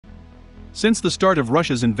Since the start of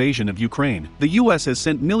Russia's invasion of Ukraine, the US has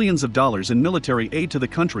sent millions of dollars in military aid to the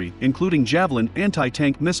country, including Javelin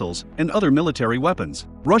anti-tank missiles and other military weapons.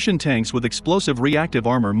 Russian tanks with explosive reactive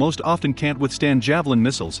armor most often can't withstand Javelin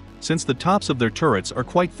missiles, since the tops of their turrets are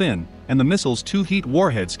quite thin, and the missiles' two heat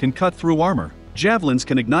warheads can cut through armor. Javelins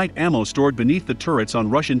can ignite ammo stored beneath the turrets on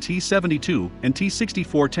Russian T-72 and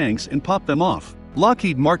T-64 tanks and pop them off.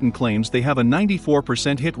 Lockheed Martin claims they have a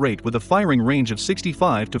 94% hit rate with a firing range of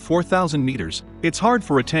 65 to 4,000 meters. It's hard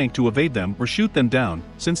for a tank to evade them or shoot them down,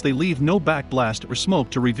 since they leave no backblast or smoke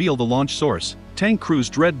to reveal the launch source. Tank crews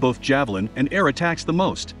dread both Javelin and air attacks the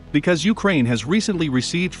most, because Ukraine has recently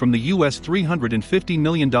received from the US $350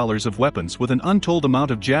 million of weapons with an untold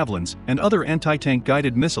amount of Javelins and other anti-tank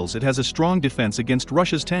guided missiles. It has a strong defense against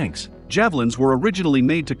Russia's tanks. Javelins were originally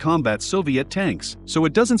made to combat Soviet tanks, so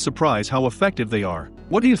it doesn't surprise how effective they are.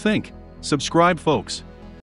 What do you think? Subscribe, folks.